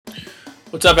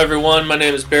What's up, everyone? My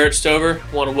name is Barrett Stover.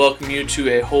 I want to welcome you to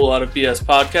a Whole Lot of BS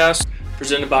podcast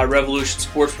presented by Revolution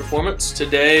Sports Performance.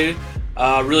 Today,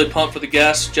 really pumped for the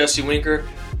guest, Jesse Winker,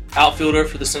 outfielder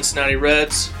for the Cincinnati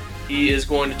Reds. He is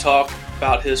going to talk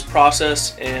about his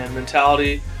process and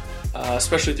mentality,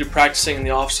 especially through practicing in the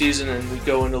offseason, and we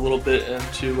go into a little bit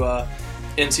into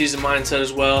in-season mindset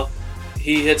as well.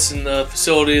 He hits in the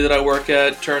facility that I work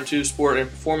at, Turn 2 Sport and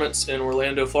Performance in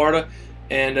Orlando, Florida.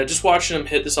 And just watching him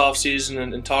hit this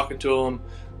offseason and talking to him,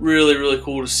 really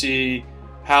cool to see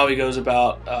how he goes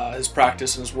about his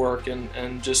practice and his work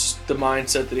and just the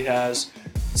mindset that he has.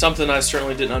 Something I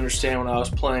certainly didn't understand when I was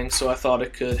playing, so I thought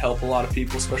it could help a lot of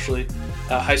people, especially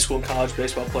high school and college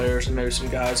baseball players and maybe some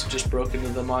guys who just broke into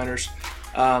the minors.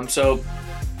 So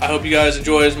I hope you guys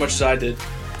enjoy as much as I did.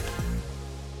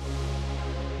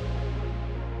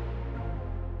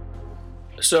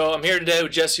 So I'm here today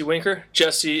with Jesse Winker.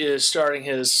 Jesse is starting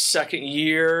his second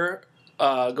year,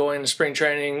 going into spring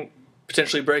training,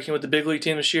 potentially breaking with the big league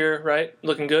team this year, right?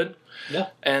 Looking good? Yeah.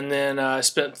 And then I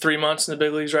spent 3 months in the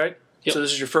big leagues, right? Yep. So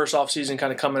this is your first offseason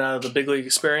kind of coming out of the big league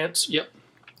experience? Yep.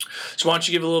 So why don't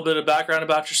you give a little bit of background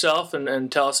about yourself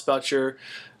and tell us about your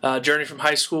journey from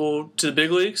high school to the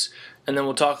big leagues, and then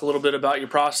we'll talk a little bit about your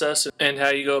process and how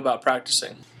you go about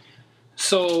practicing.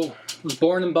 So, I was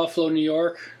born in Buffalo, New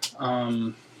York.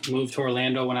 Moved to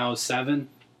Orlando when I was 7.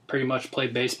 Pretty much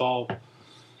played baseball,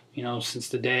 since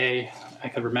the day I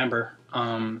could remember.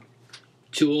 2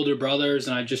 older brothers,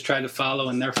 and I just tried to follow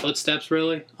in their footsteps,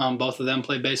 really. Both of them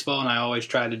played baseball, and I always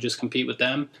tried to just compete with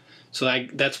them. So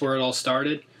that's where it all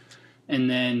started. And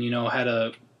then, had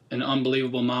an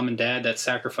unbelievable mom and dad that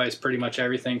sacrificed pretty much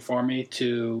everything for me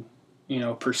to,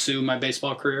 pursue my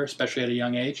baseball career, especially at a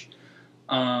young age.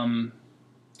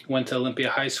 Went to Olympia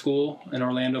High School in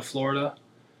Orlando, Florida.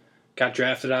 Got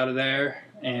drafted out of there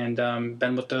and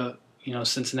been with the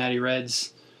Cincinnati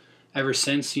Reds ever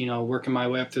since. Working my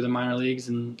way up through the minor leagues,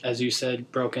 and as you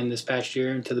said, broke in this past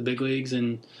year into the big leagues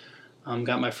and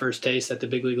got my first taste at the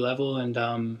big league level,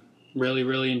 and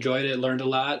really enjoyed it. Learned a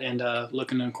lot, and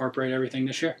looking to incorporate everything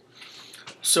this year.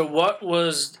 So, what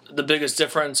was the biggest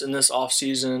difference in this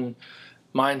offseason?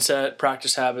 Mindset,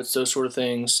 practice habits, those sort of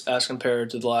things, as compared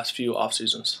to the last few off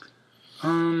seasons?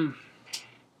 I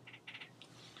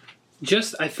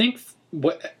think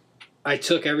what I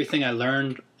took everything I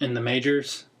learned in the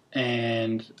majors,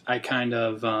 and I kind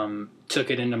of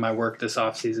took it into my work this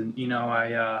off season.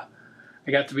 I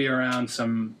got to be around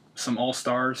some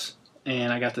all-stars,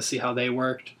 and I got to see how they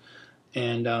worked,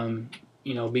 and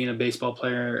being a baseball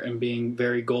player and being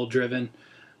very goal driven.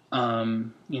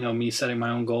 Me setting my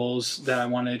own goals that I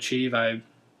want to achieve.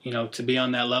 To be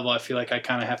on that level, I feel like I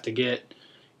kind of have to get,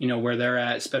 where they're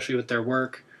at, especially with their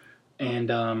work.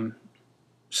 And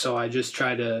so I just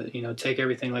try to, take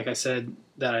everything, like I said,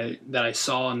 that I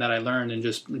saw and that I learned, and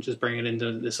just bring it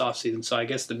into this off season. So I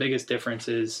guess the biggest difference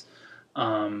is, at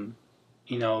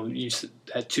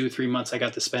 2-3 months I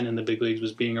got to spend in the big leagues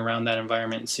was being around that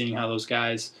environment and seeing how those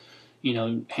guys,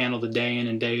 handle the day in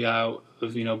and day out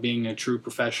of, being a true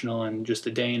professional, and just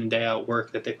the day in and day out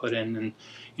work that they put in. And,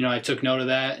 I took note of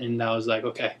that, and I was like,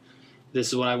 okay, this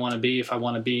is what I want to be. If I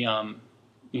want to be, a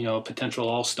potential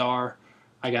all-star,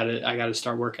 I gotta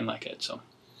start working like it. So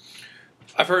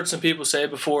I've heard some people say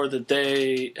before that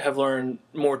they have learned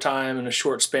more time in a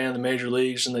short span in the major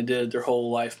leagues than they did their whole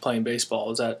life playing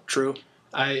baseball. Is that true?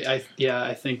 I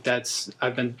think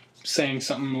I've been saying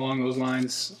something along those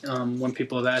lines when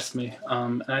people have asked me,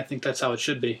 and I think that's how it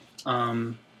should be.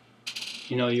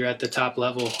 You're at the top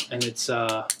level, and it's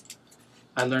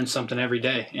I learn something every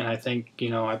day, and I think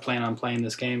I plan on playing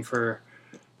this game for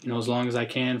as long as I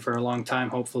can, for a long time,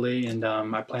 hopefully, and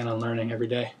I plan on learning every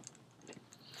day.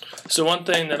 So one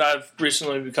thing that I've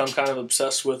recently become kind of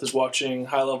obsessed with is watching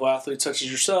high-level athletes such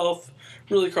as yourself,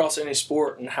 really across any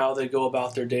sport, and how they go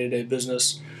about their day-to-day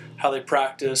business, how they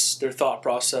practice, their thought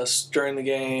process during the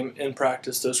game, in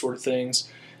practice, those sort of things,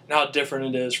 and how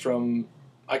different it is from,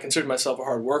 I consider myself a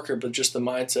hard worker, but just the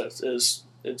mindset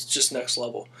it's just next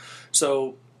level.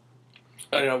 So,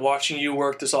 watching you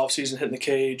work this offseason, hitting the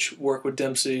cage, work with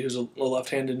Dempsey, who's a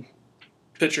left-handed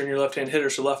pitcher, and you're left-handed hitter,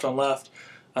 so left on left,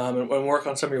 and work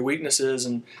on some of your weaknesses,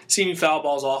 and seeing you foul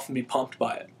balls off and be pumped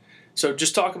by it. So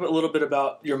just talk a little bit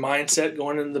about your mindset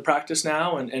going into the practice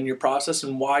now, and your process,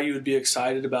 and why you would be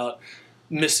excited about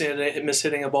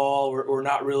mishitting a ball or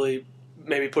not really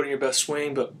maybe putting your best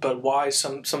swing, but why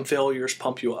some failures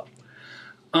pump you up.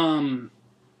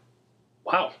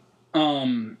 Wow.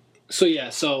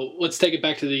 So let's take it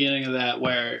back to the beginning of that,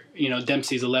 where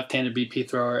Dempsey's a left-handed BP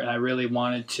thrower, and I really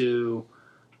wanted to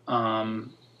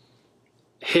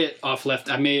hit off left.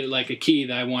 I made it like a key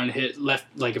that I wanted to hit left.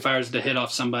 Like if I was to hit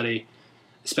off somebody,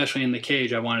 especially in the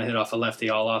cage, I wanted to hit off a lefty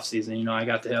all off season. You know, I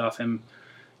got to hit off him,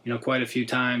 you know, quite a few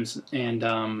times. And,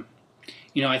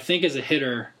 you know, I think as a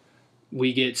hitter,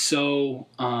 we get so,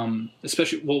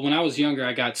 especially, well, when I was younger,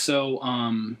 I got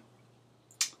so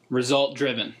result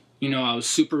driven. You know, I was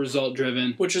super result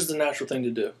driven. Which is the natural thing to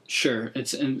do. Sure.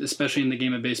 It's especially in the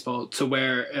game of baseball, to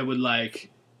where it would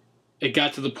it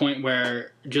got to the point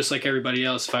where, just like everybody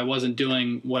else, if I wasn't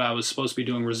doing what I was supposed to be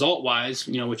doing result-wise,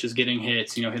 you know, which is getting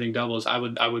hits, you know, hitting doubles, I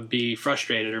would be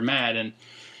frustrated or mad. And,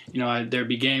 you know, there'd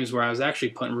be games where I was actually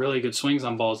putting really good swings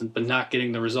on balls, but not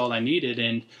getting the result I needed.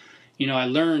 And, you know, I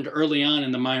learned early on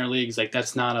in the minor leagues, like,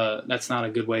 that's not a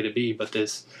good way to be. But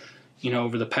this, you know,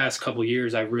 over the past couple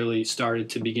years, I really started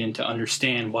to begin to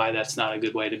understand why that's not a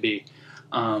good way to be.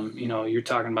 You know, you're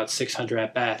talking about 600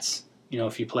 at-bats, you know,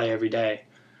 if you play every day.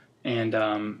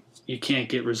 And you can't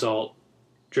get result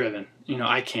driven. You know,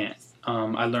 I can't.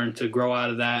 I learned to grow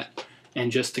out of that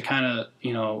and just to kind of,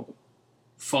 you know,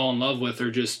 fall in love with,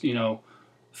 or just, you know,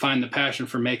 find the passion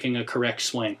for making a correct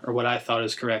swing, or what I thought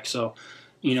is correct. So,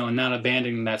 you know, and not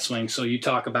abandoning that swing. So you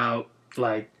talk about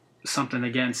like something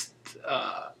against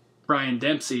Brian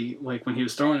Dempsey, like when he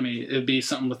was throwing at me, it'd be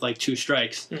something with like 2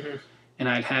 strikes. Mm-hmm. And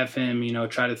I'd have him, you know,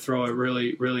 try to throw it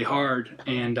really, really hard.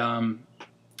 And,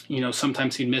 you know,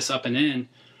 sometimes he'd miss up and in,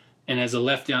 and as a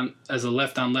left on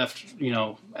left, you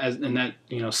know, as in that,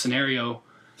 you know, scenario,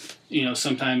 you know,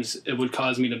 sometimes it would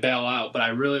cause me to bail out. But I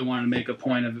really wanted to make a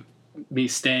point of me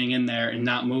staying in there and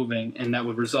not moving, and that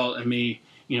would result in me,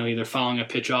 you know, either fouling a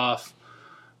pitch off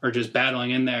or just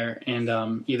battling in there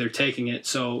and either taking it.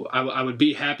 So I would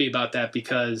be happy about that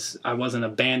because I wasn't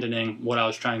abandoning what I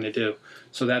was trying to do.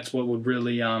 So that's what would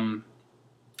really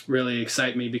really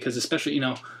excite me, because especially, you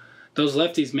know, those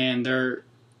lefties, man,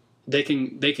 they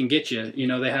can get you. You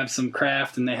know, they have some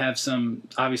craft and they have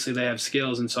obviously they have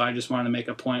skills. And so I just wanted to make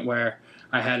a point where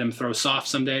I had him throw soft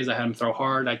some days. I had him throw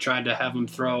hard. I tried to have him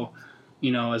throw,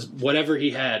 you know, as whatever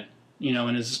he had, you know,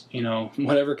 in his, you know,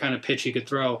 whatever kind of pitch he could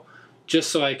throw, just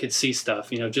so I could see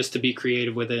stuff, you know, just to be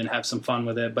creative with it and have some fun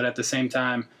with it. But at the same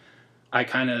time, I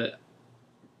kind of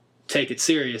take it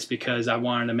serious because I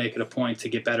wanted to make it a point to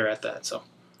get better at that. So.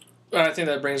 I think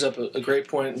that brings up a great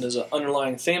point, and there's an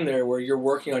underlying theme there where you're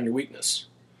working on your weakness.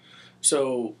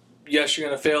 So, yes, you're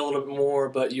going to fail a little bit more,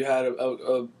 but you had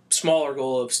a smaller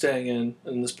goal of staying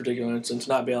in this particular instance,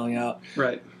 not bailing out.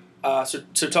 Right. So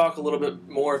to talk a little bit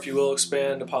more, if you will,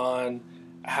 expand upon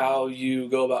how you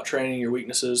go about training your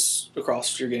weaknesses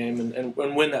across your game and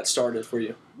when that started for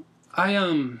you. I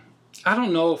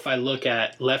don't know if I look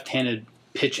at left-handed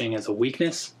pitching as a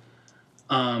weakness.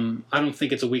 I don't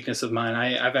think it's a weakness of mine.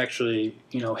 I've actually,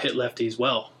 you know, hit lefties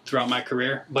well throughout my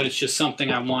career, but it's just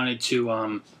something I wanted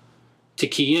to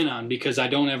key in on, because I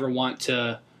don't ever want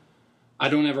that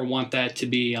to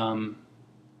be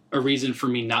a reason for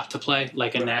me not to play,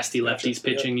 like a nasty lefties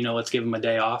pitching, you know, let's give them a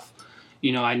day off.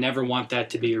 You know, I never want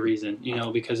that to be a reason, you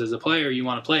know, because as a player, you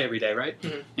want to play every day, right?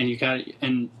 Mm-hmm.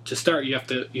 And to start, you have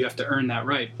to earn that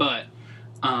right. But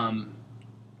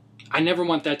I never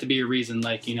want that to be a reason,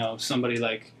 like, you know, somebody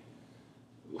like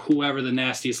whoever the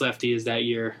nastiest lefty is that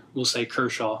year, we'll say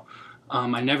Kershaw.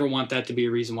 I never want that to be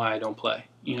a reason why I don't play,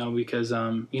 you know, because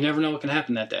you never know what can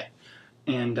happen that day.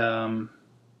 And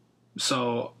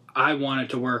so I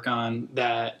wanted to work on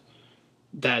that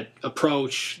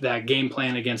approach, that game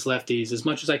plan against lefties as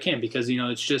much as I can, because, you know,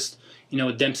 it's just, you know,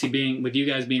 with you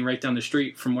guys being right down the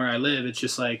street from where I live, it's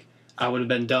just like, I would have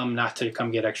been dumb not to come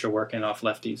get extra work in off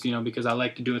lefties, you know, because I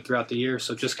like to do it throughout the year.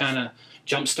 So just kind of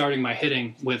jump-starting my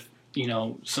hitting with, you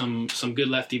know, some good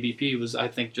lefty BP was, I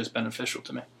think, just beneficial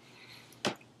to me.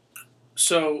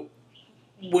 So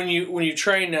when you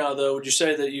train now, though, would you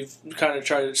say that you've kind of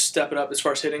tried to step it up as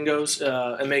far as hitting goes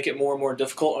and make it more and more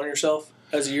difficult on yourself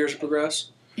as the years progress?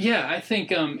 Yeah, I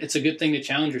think it's a good thing to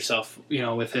challenge yourself, you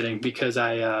know, with hitting, because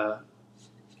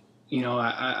you know,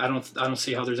 I don't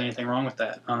see how there's anything wrong with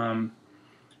that.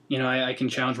 You know, I can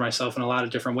challenge myself in a lot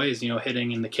of different ways, you know,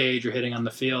 hitting in the cage or hitting on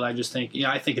the field. I just think,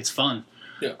 I think it's fun.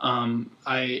 Yeah.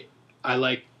 I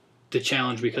like the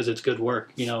challenge because it's good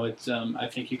work. You know, it's I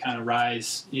think you kind of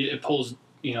rise. It pulls,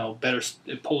 you know, better.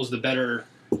 It pulls the better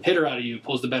hitter out of you. It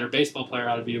pulls the better baseball player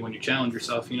out of you when you challenge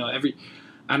yourself. You know,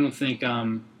 I don't think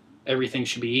everything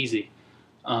should be easy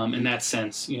in that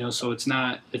sense. You know, so it's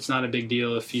not a big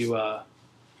deal if you.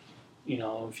 You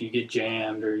know, if you get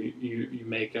jammed or you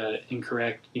make a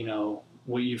incorrect, you know,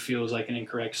 what you feel is like an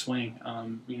incorrect swing,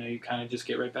 you know, you kind of just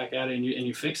get right back at it and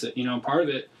you fix it. You know, and part of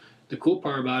it, the cool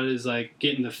part about it is like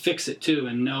getting to fix it too,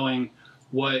 and knowing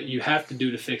what you have to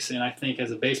do to fix it. And I think as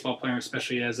a baseball player,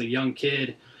 especially as a young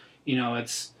kid,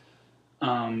 it's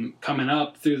coming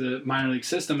up through the minor league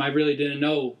system, I really didn't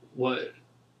know what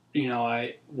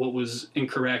was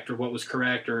incorrect or what was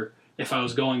correct, or if I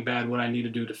was going bad, what I need to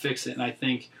do to fix it. And I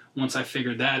think once I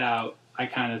figured that out, I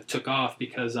kind of took off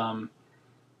because,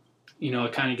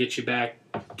 it kind of gets you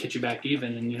back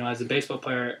even. And, as a baseball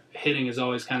player, hitting has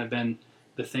always kind of been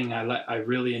the thing I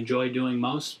really enjoy doing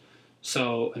most.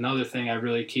 So another thing I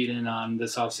really keyed in on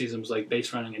this offseason was like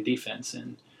base running and defense,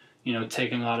 and,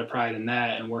 taking a lot of pride in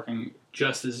that and working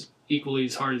just as equally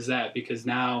as hard as that, because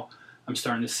now I'm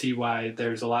starting to see why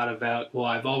there's a lot of value. Well,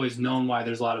 I've always known why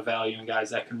there's a lot of value in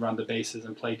guys that can run the bases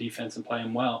and play defense and play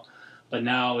them well. But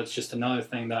now it's just another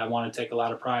thing that I want to take a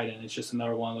lot of pride in. It's just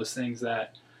another one of those things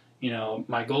that,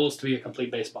 my goal is to be a complete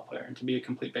baseball player. And to be a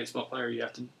complete baseball player, you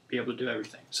have to be able to do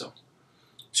everything. So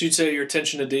you'd say your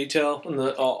attention to detail and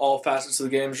all facets of the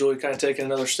game is really kind of taking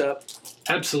another step?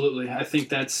 Absolutely. I think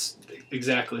that's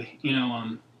exactly, in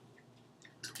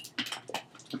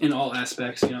all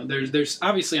aspects. There's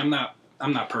obviously I'm not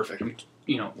perfect.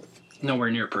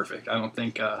 Nowhere near perfect. I don't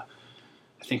think. I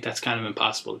think that's kind of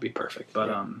impossible to be perfect.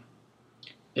 But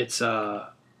it's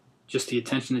just the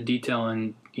attention to detail,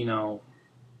 and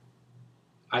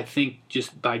I think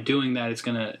just by doing that, it's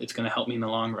gonna help me in the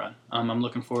long run. I'm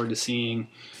looking forward to seeing,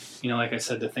 like I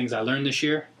said, the things I learned this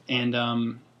year, and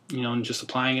and just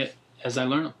applying it as I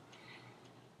learn them.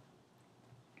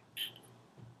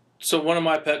 So one of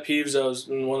my pet peeves,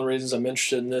 and one of the reasons I'm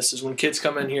interested in this, is when kids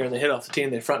come in here and they hit off the team,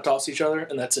 they front toss each other,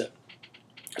 and that's it.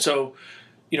 So,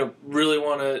 really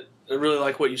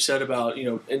like what you said about,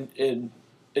 in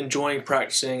enjoying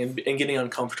practicing and getting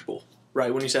uncomfortable,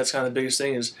 right? When you said that's kind of the biggest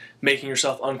thing is making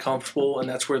yourself uncomfortable, and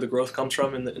that's where the growth comes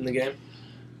from in the game.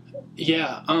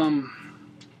 Yeah,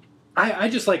 I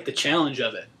just like the challenge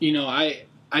of it.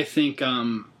 I think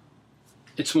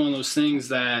it's one of those things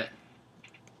that,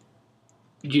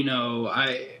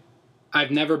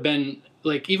 I've never been,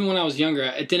 like, even when I was younger,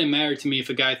 it didn't matter to me if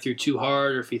a guy threw too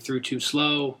hard or if he threw too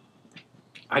slow.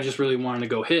 I just really wanted to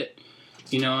go hit.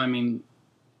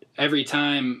 Every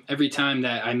time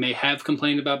that I may have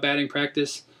complained about batting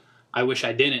practice, I wish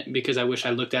I didn't, because I wish I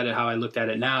looked at it how I looked at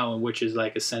it now, which is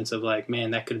like a sense of like,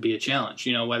 man, that could be a challenge.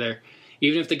 Whether,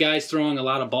 even if the guy's throwing a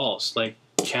lot of balls, like,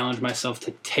 challenge myself to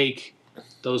take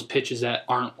those pitches that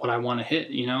aren't what I want to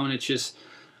hit, and it's just,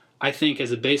 I think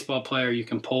as a baseball player, you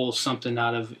can pull something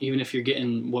out of, even if you're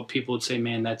getting what people would say,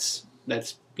 man, that's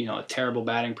a terrible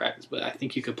batting practice, but I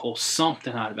think you could pull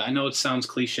something out of it. I know it sounds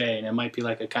cliche, and it might be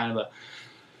like a kind of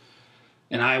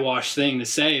an eyewash thing to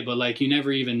say, but like, you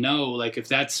never even know, like, if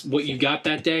that's what you got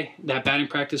that day, that batting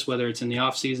practice, whether it's in the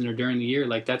off season or during the year,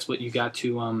 like, that's what you got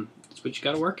to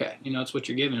work at. It's what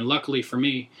you're given. And luckily for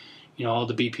me, all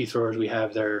the BP throwers we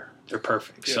have, they're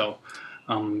perfect. Yeah. So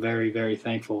I'm very, very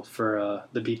thankful for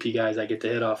the BP guys I get to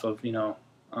hit off of.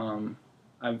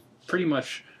 I've pretty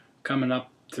much, coming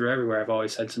up through everywhere, I've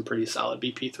always had some pretty solid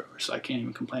BP throwers, so I can't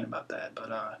even complain about that.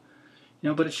 But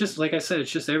but it's just, like I said,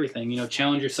 it's just everything.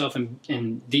 Challenge yourself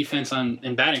in defense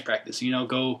in batting practice.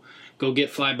 Go get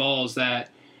fly balls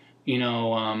that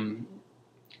you're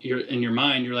in your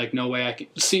mind, you're like, no way I can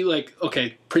see. Like,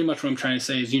 okay, pretty much what I'm trying to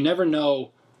say is, you never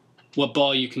know what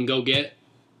ball you can go get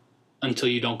until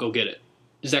you don't go get it.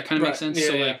 Does that kind of make sense? Yeah,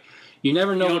 so, yeah. like, you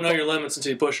never know. You don't know your limits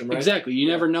until you push them, right? Exactly. You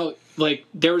never know. Like,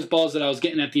 there was balls that I was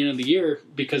getting at the end of the year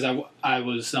because I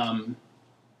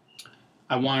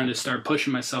wanted to start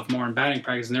pushing myself more in batting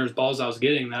practice, and there was balls I was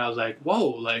getting that I was like, whoa,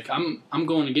 like, I'm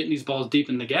going and getting these balls deep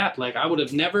in the gap. Like, I would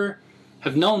have never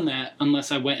have known that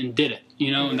unless I went and did it,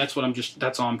 and that's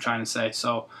all I'm trying to say.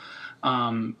 So,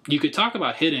 you could talk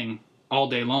about hitting all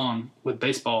day long with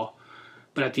baseball,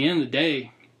 but at the end of the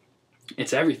day,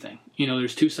 it's everything.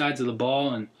 There's two sides of the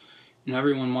ball, and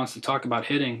everyone wants to talk about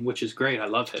hitting, which is great. I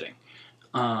love hitting.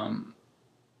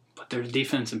 But there's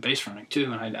defense and base running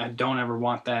too, and I don't ever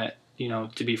want that,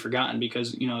 to be forgotten,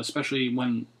 because, especially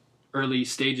when early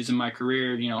stages in my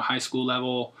career, high school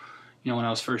level, when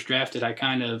I was first drafted, I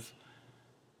kind of,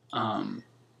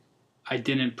 I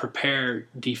didn't prepare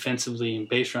defensively and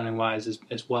base running wise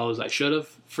as well as I should have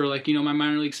for, like, my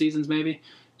minor league seasons maybe.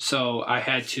 So I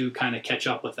had to kind of catch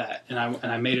up with that, and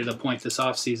I made it a point this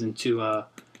offseason to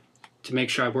make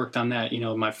sure I worked on that,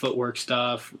 my footwork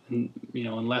stuff, and,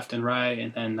 and left and right,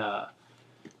 and then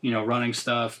running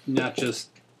stuff, not just,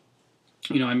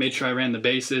 I made sure I ran the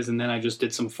bases, and then I just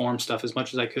did some form stuff as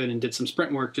much as I could, and did some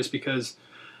sprint work just because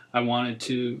I wanted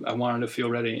to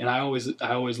feel ready, and I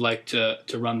always like to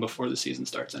run before the season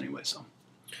starts anyway.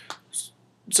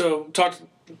 So talked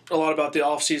a lot about the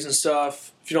off-season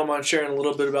stuff. you don't mind sharing a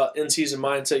little bit about in-season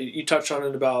mindset. You touched on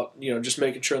it about, just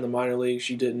making sure in the minor leagues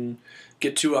you didn't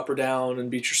get too up or down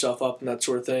and beat yourself up and that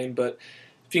sort of thing. But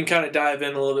if you can kind of dive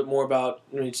in a little bit more about,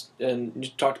 and you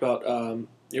talked about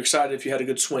you're excited if you had a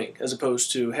good swing as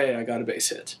opposed to, hey, I got a base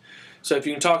hit. So if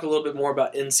you can talk a little bit more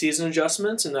about in-season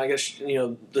adjustments and I guess,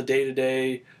 the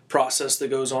day-to-day process that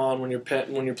goes on when you're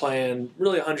playing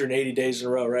really 180 days in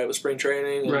a row, right, with spring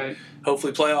training and right.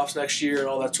 hopefully playoffs next year and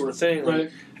all that sort of thing.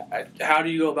 Right. How do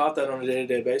you go about that on a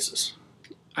day-to-day basis?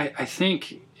 I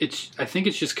think it's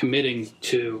just committing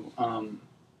to,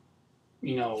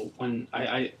 when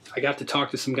I got to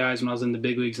talk to some guys when I was in the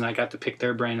big leagues and I got to pick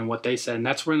their brain and what they said, and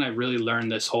that's when I really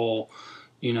learned this whole,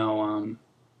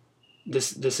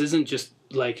 this isn't just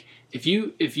like if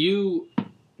you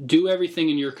do everything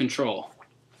in your control,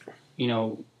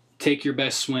 take your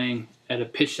best swing at a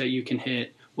pitch that you can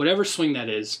hit, whatever swing that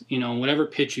is, whatever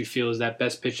pitch you feel is that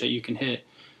best pitch that you can hit.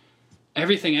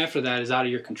 Everything after that is out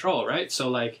of your control, right? So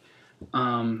like,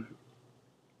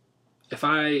 if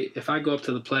I go up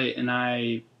to the plate and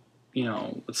I,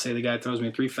 let's say the guy throws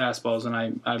me 3 fastballs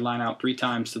and I line out 3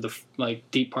 times to the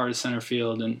deep part of center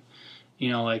field and,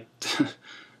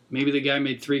 maybe the guy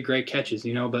made 3 great catches,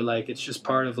 but it's just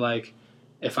part of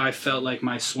if I felt like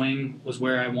my swing was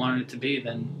where I wanted it to be,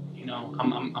 then,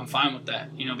 I'm fine with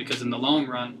that, because in the long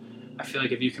run, I feel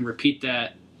like if you can repeat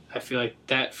that, I feel like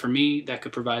that, for me, that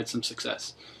could provide some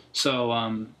success. So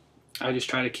I just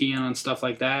try to key in on stuff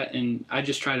like that, and I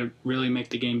just try to really make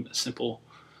the game a simple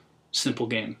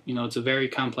game. It's a very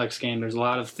complex game. There's a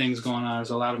lot of things going on. There's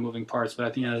a lot of moving parts, but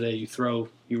at the end of the day, you throw,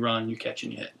 you run, you catch,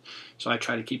 and you hit. So I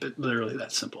try to keep it literally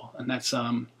that simple, and that's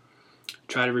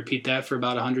try to repeat that for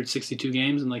about 162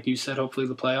 games, and like you said, hopefully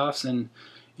the playoffs, and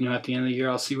at the end of the year,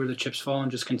 I'll see where the chips fall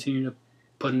and just continue to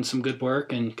put in some good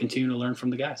work and continue to learn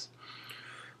from the guys.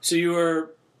 So you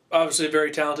were obviously a very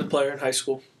talented player in high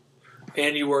school,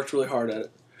 and you worked really hard at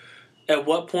it. At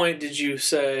what point did you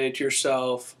say to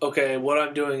yourself, okay, what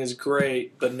I'm doing is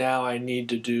great, but now I need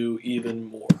to do even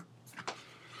more?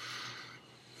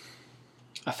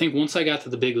 I think once I got to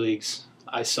the big leagues,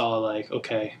 I saw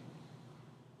okay,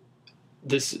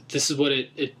 this is what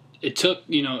it took.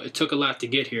 It took a lot to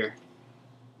get here,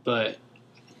 but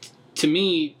to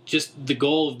me, just the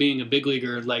goal of being a big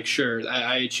leaguer, sure,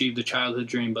 I achieved the childhood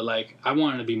dream, but I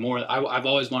wanted to be more. I've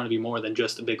always wanted to be more than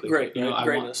just a big leaguer. Great,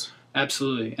 greatness.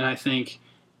 Absolutely, and I think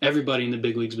everybody in the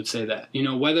big leagues would say that.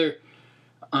 Whether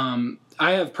I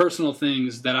have personal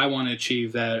things that I want to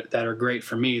achieve that are great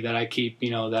for me that I keep,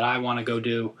 that I want to go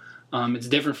do. It's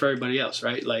different for everybody else,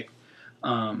 right?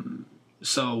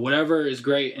 So whatever is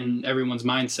great in everyone's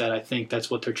mindset, I think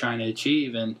that's what they're trying to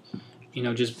achieve, and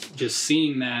just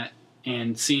seeing that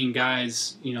and seeing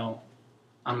guys,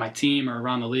 on my team or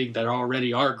around the league that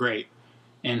already are great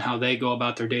and how they go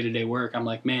about their day-to-day work, I'm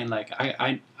like, man,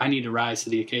 I need to rise to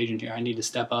the occasion here. I need to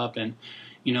step up, and,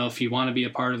 if you want to be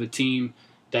a part of a team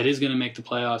that is going to make the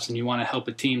playoffs and you want to help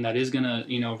a team that is going to,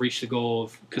 reach the goal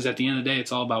of, because at the end of the day,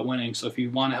 it's all about winning. So if you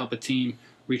want to help a team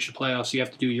reach the playoffs, you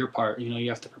have to do your part. You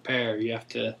have to prepare. You have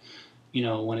to,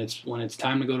 when it's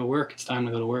time to go to work, it's time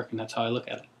to go to work, and that's how I look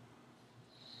at it.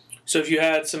 So if you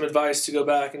had some advice to go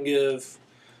back and give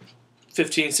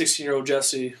 15, 16-year-old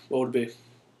Jesse, what would it be?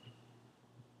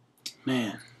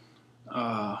 Man,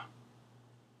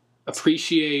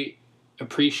 appreciate,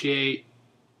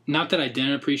 not that I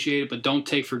didn't appreciate it, but don't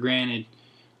take for granted.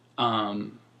 No,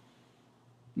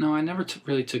 I never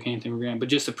really took anything for granted, but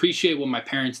just appreciate what my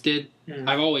parents did. Mm.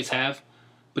 I've always have,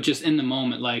 but just in the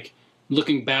moment,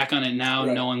 looking back on it now,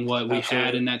 right. Knowing what we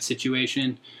had in that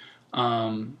situation,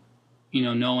 knowing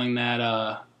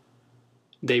that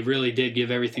they really did give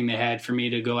everything they had for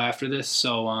me to go after this.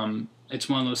 So it's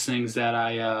one of those things that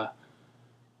I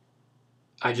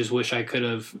just wish I could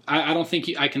have. I don't think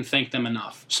I can thank them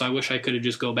enough. So I wish I could have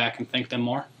just go back and thank them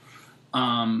more.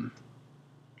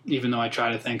 Even though I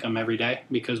try to thank them every day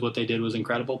because what they did was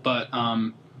incredible. But I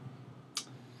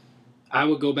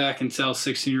would go back and tell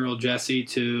 16-year-old Jesse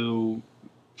to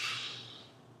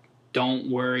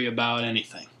don't worry about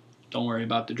anything. Don't worry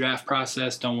about the draft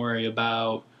process. Don't worry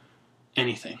about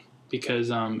anything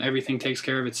because everything takes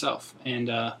care of itself. And,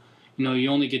 you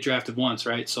only get drafted once,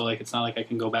 right? So, it's not like I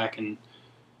can go back and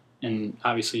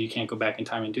obviously you can't go back in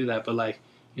time and do that. But,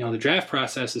 the draft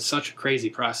process is such a crazy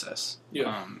process.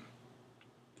 Yeah.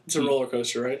 It's a roller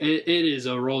coaster, right? It is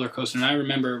a roller coaster. And I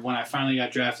remember when I finally got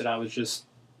drafted, I was just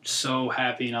so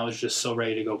happy and I was just so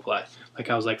ready to go play.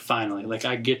 I was finally,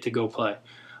 I get to go play.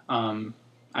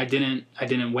 I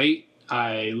didn't wait.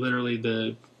 I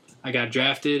got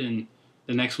drafted and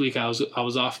the next week I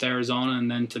was off to Arizona and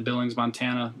then to Billings,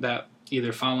 Montana that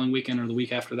either following weekend or the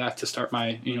week after that to start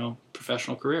my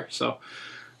professional career. So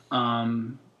I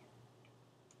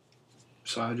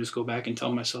would just go back and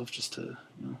tell myself just to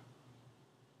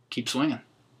keep swinging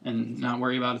and not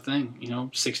worry about a thing.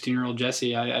 16-year-old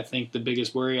Jesse, I think the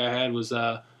biggest worry I had was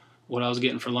what I was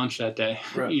getting for lunch that day.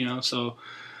 Right. So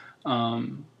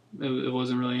it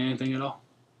wasn't really anything at all.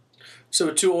 So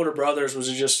with two older brothers, was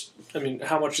it just,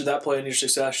 how much did that play in your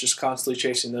success, just constantly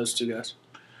chasing those two guys?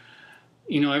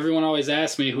 Everyone always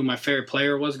asks me who my favorite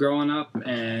player was growing up,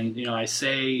 and, I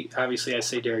say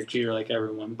Derek Jeter like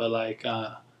everyone, but like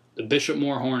the Bishop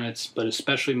Moore Hornets, but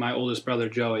especially my oldest brother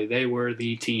Joey, they were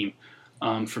the team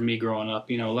for me growing up.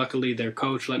 Luckily their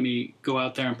coach let me go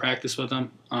out there and practice with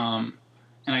them, and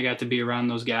I got to be around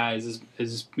those guys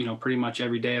as pretty much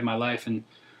every day of my life, and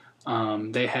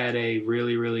they had a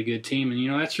really, really good team,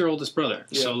 and that's your oldest brother.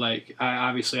 Yeah. So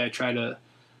I try to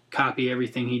copy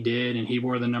everything he did, and he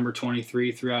wore the number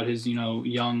 23 throughout his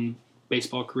young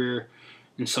baseball career,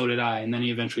 and so did I. And then he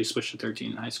eventually switched to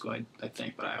 13 in high school, I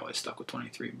think, but I always stuck with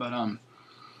 23. But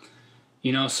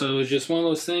so it was just one of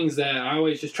those things that I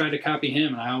always just tried to copy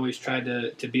him, and I always tried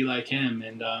to be like him.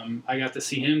 And I got to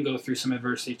see him go through some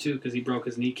adversity too, because he broke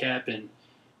his kneecap, and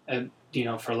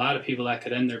for a lot of people that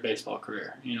could end their baseball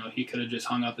career. He could have just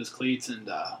hung up his cleats and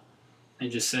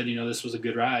just said, this was a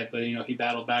good ride. But, he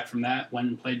battled back from that, went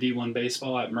and played D1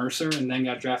 baseball at Mercer, and then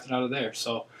got drafted out of there.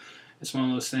 So it's one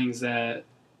of those things that,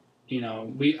 I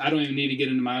don't even need to get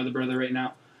into my other brother right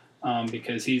now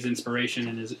because he's inspiration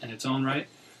in its own right.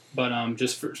 But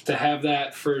to have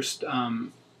that first,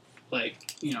 right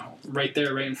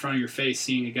there, right in front of your face,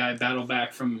 seeing a guy battle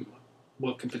back from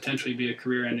what could potentially be a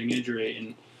career-ending injury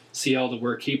and see all the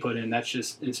work he put in, that's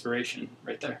just inspiration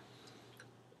right there.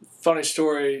 Funny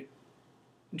story,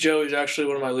 Joey's actually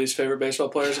one of my least favorite baseball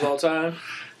players of all time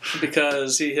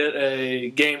because he hit a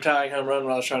game-tying home run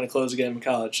when I was trying to close a game in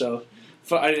college. So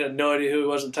I had no idea who he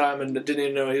was at the time and didn't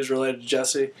even know he was related to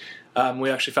Jesse. We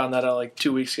actually found that out like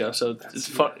 2 weeks ago. So it's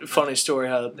a funny story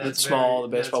how small the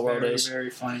baseball world is. Very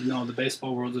funny. No, the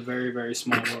baseball world's a very, very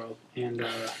small world. And,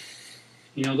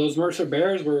 those Mercer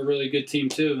Bears were a really good team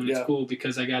too. And it's cool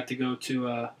because I got to go to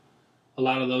a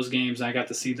lot of those games. I got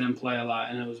to see them play a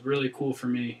lot. And it was really cool for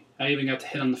me. I even got to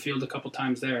hit on the field a couple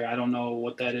times there. I don't know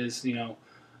what that is,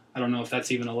 I don't know if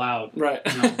that's even allowed. Right.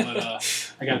 But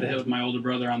I got to hit with my older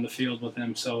brother on the field with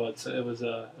him, so it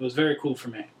was very cool for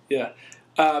me. Yeah.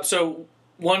 So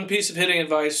one piece of hitting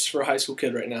advice for a high school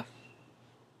kid right now.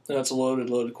 And that's a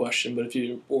loaded question, but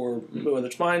whether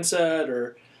it's mindset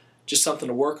or just something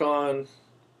to work on.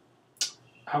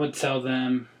 I would tell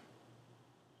them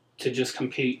to just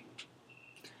compete.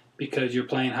 Because you're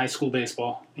playing high school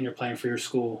baseball and you're playing for your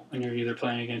school and you're either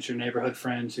playing against your neighborhood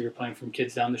friends or you're playing from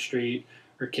kids down the street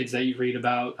or kids that you read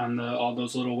about on all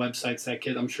those little websites that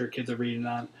I'm sure kids are reading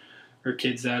on, or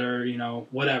kids that are,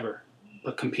 whatever,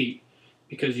 but compete.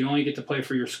 Because you only get to play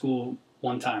for your school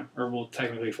one time, or well,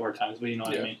 technically 4 times, but you know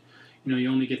what I mean.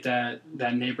 You only get that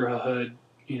neighborhood,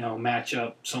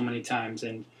 matchup so many times.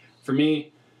 And for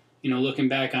me, looking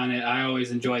back on it, I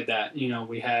always enjoyed that.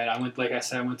 I went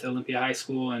to Olympia High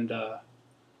School, and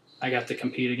I got to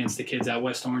compete against the kids at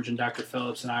West Orange and Dr.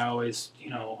 Phillips, and I always,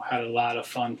 had a lot of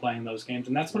fun playing those games.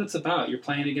 And that's what it's about. You're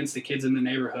playing against the kids in the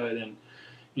neighborhood, and,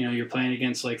 you're playing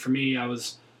against, for me, I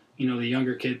was, the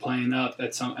younger kid playing up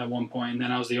at one point, and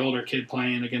then I was the older kid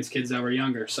playing against kids that were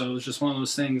younger. So it was just one of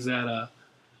those things that,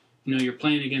 you're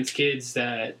playing against kids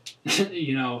that,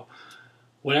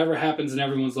 whatever happens in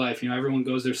everyone's life, everyone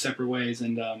goes their separate ways.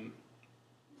 And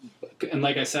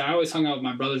like I said, I always hung out with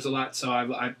my brothers a lot, so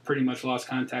I pretty much lost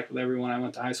contact with everyone I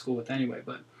went to high school with anyway.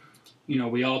 But,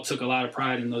 we all took a lot of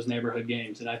pride in those neighborhood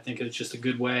games, and I think it's just a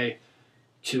good way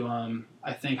to,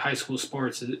 I think high school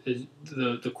sports is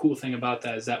the cool thing about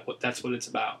that is that's what it's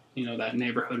about, that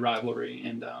neighborhood rivalry.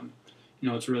 And,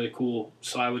 it's really cool.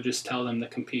 So I would just tell them to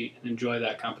compete and enjoy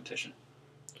that competition.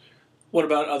 What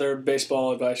about other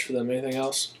baseball advice for them? Anything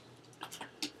else?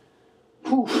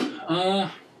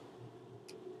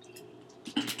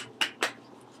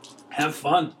 Have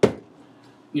fun.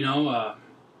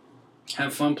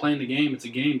 Have fun playing the game. It's a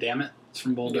game, damn it. It's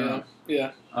from Bull Durham.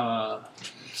 Yeah.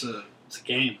 It's a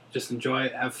game. Just enjoy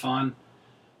it. Have fun.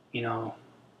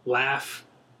 Laugh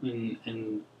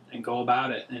and go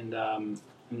about it. And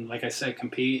like I said,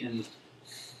 compete and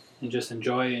just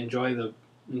enjoy the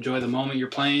moment you're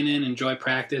playing in, enjoy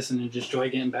practice, and just enjoy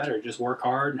getting better. Just work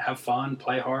hard, have fun,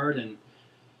 play hard, and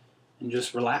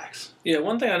just relax. Yeah,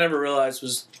 one thing I never realized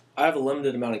was I have a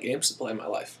limited amount of games to play in my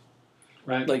life.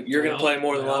 Right. You're going to play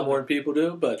more than a lot more people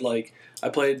do, but, I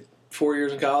played 4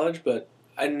 years in college, but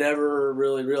I never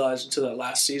really realized until that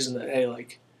last season that, hey,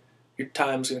 you're your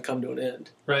time's going to come to an end.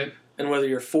 Right. And whether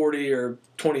you're 40 or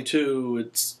 22,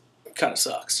 it's kind of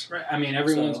sucks. Right. I mean,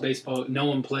 everyone's baseball. No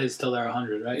one plays till they're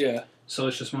 100, right? Yeah. So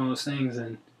it's just one of those things,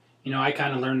 and I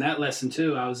kind of learned that lesson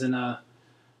too. I was in a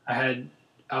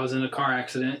car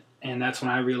accident, and that's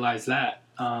when I realized that.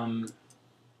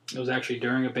 It was actually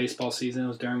during a baseball season. It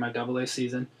was during my AA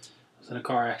season. I was in a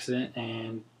car accident,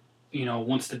 and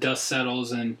once the dust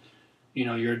settles and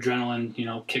your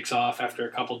adrenaline kicks off after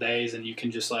a couple days, and you can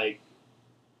just like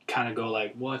kind of go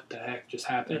like, what the heck just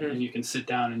happened? Mm-hmm. And you can sit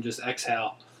down and just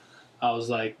exhale. I was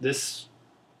like, this,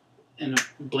 in a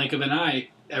blink of an eye,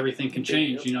 everything can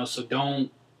change, so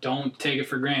don't take it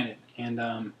for granted. And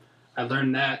I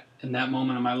learned that in that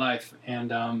moment of my life,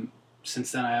 and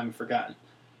since then I haven't forgotten.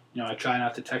 I try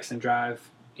not to text and drive.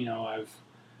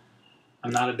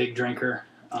 I'm not a big drinker.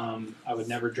 I would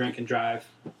never drink and drive.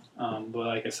 But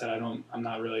like I said, I'm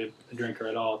not really a drinker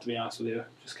at all, to be honest with you.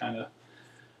 Just kind of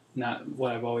not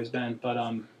what I've always been. But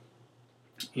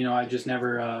I just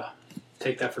never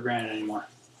take that for granted anymore.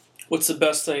 What's the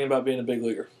best thing about being a big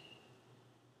leaguer?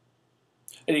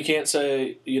 And you can't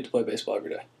say you get to play baseball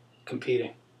every day.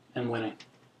 Competing and winning.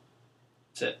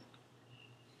 That's it.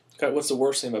 Okay, what's the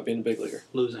worst thing about being a big leaguer?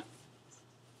 Losing.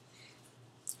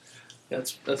 Yeah, I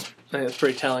think that's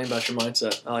pretty telling about your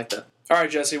mindset. I like that. All right,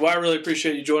 Jesse. Well, I really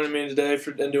appreciate you joining me today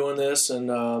and doing this,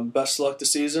 and best of luck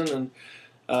this season. And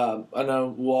I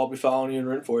know we'll all be following you and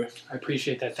rooting for you. I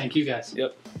appreciate that. Thank you, guys.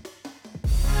 Yep.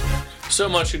 So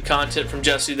much good content from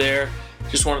Jesse there.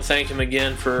 Just want to thank him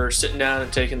again for sitting down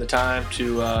and taking the time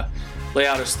to lay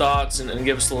out his thoughts and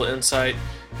give us a little insight.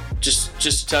 Just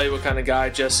to tell you what kind of guy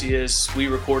Jesse is, we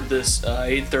recorded this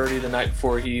 8:30 the night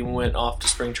before he went off to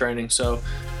spring training. So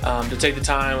to take the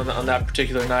time on that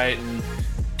particular night and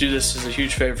do this is a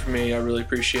huge favor for me. I really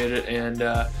appreciate it. And,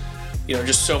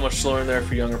 just so much to learn there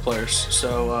for younger players.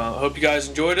 So I hope you guys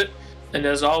enjoyed it. And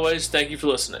as always, thank you for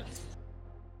listening.